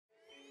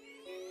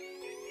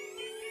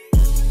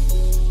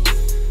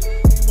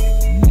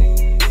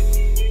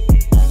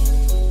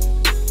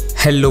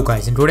Hello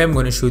guys, and today I'm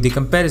going to show you the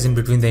comparison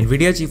between the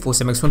NVIDIA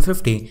Geforce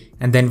MX150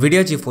 and the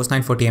NVIDIA Geforce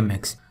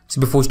 940MX.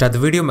 So before we start the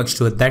video, make sure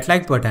to hit that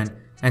like button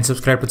and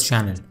subscribe to the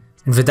channel.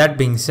 And with that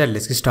being said,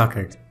 let's get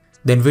started.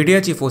 The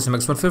NVIDIA Geforce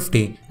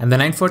MX150 and the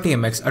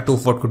 940MX are two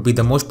of what could be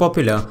the most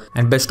popular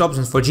and best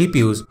options for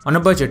GPUs on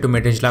a budget to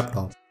mid-range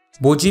laptop.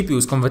 Both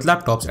GPUs come with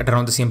laptops at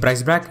around the same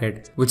price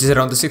bracket, which is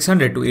around the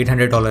 $600 to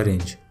 $800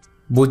 range.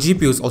 Both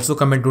GPUs also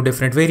come in two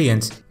different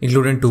variants,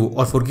 including 2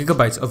 or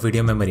 4GB of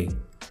video memory.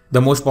 The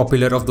most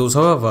popular of those,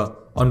 however,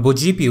 on both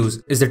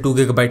GPUs is the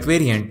 2GB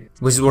variant,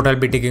 which is what I'll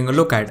be taking a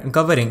look at and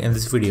covering in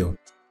this video.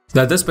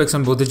 The other specs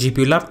on both the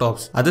GPU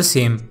laptops are the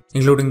same,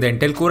 including the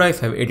Intel Core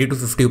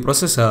i5-8250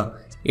 processor,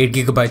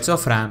 8GB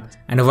of RAM,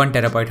 and a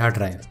 1TB hard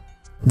drive.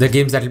 The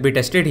games that will be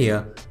tested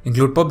here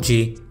include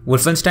PUBG,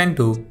 Wolfenstein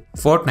 2,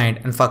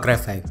 Fortnite, and Far Cry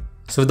 5.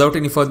 So without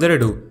any further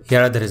ado,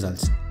 here are the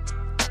results.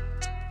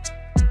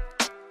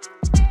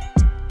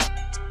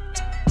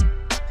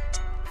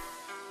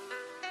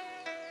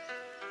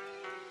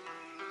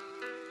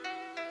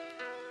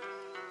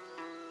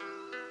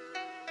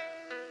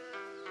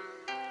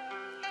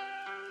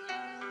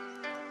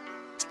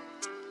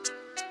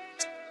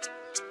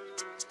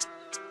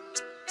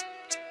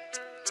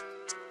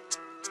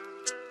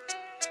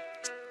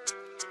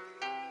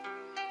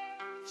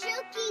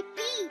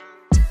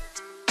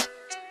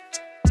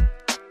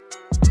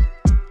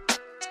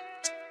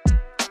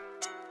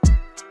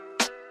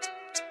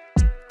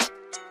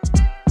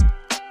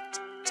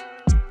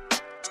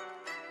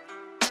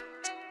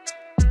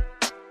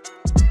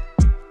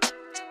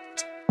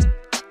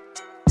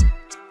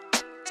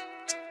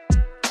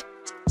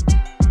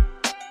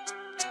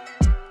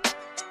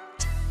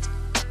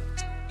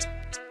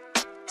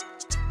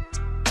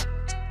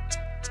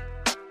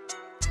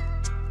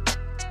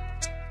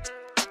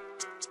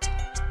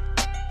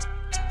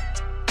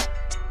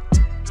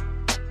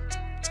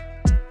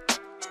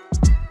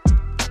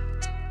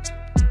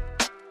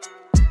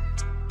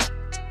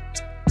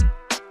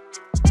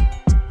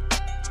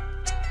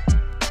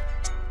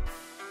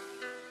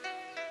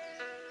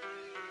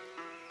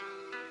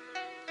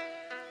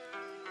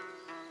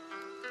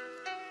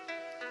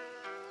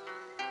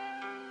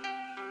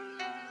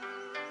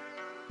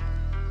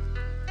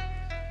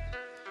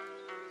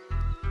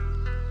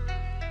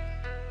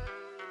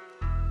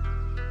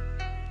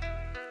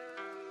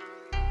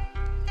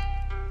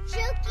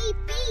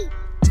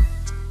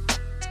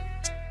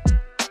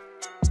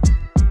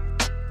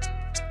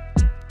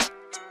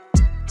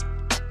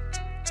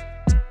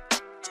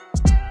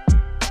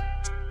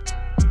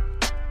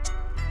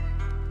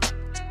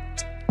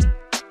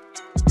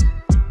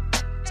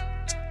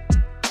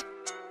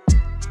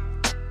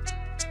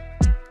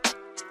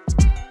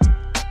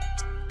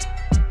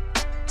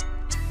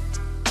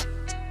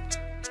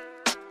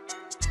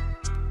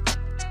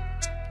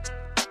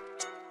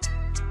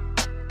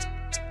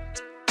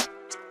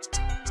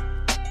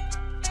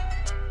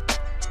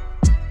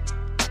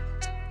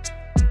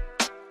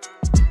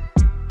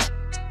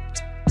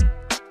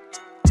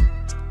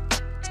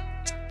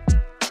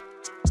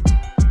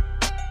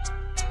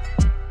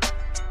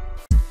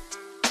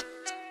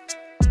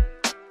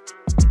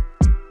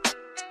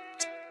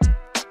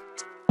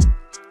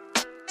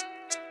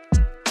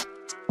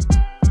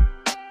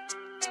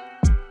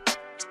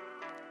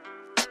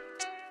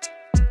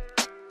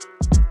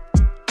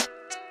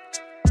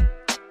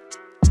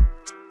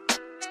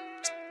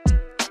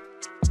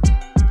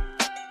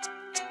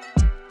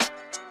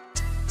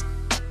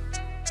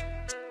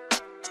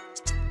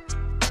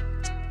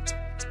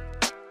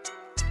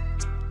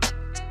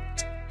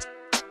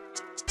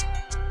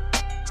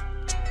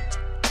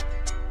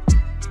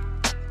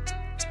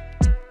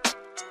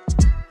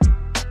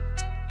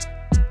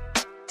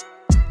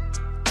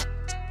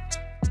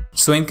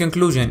 So in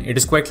conclusion, it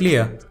is quite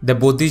clear that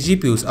both these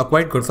GPUs are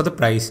quite good for the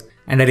price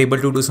and are able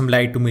to do some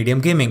light to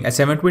medium gaming at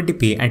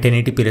 720p and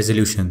 1080p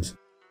resolutions.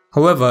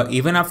 However,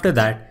 even after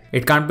that,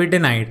 it can't be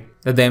denied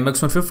that the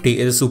MX150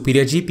 is a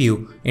superior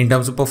GPU in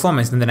terms of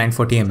performance than the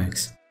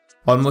 940MX.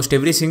 Almost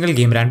every single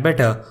game ran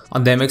better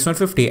on the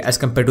MX150 as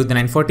compared to the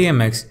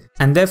 940MX,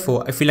 and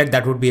therefore I feel like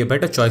that would be a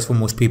better choice for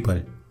most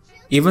people.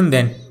 Even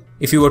then,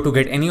 if you were to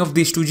get any of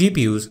these two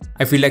GPUs,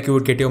 I feel like you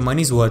would get your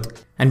money's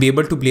worth and be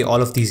able to play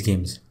all of these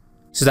games.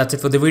 So that's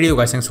it for the video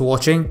guys, thanks for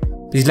watching.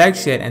 Please like,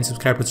 share and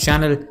subscribe to the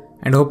channel,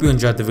 and I hope you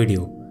enjoyed the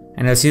video.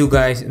 And I'll see you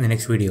guys in the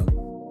next video.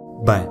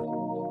 Bye.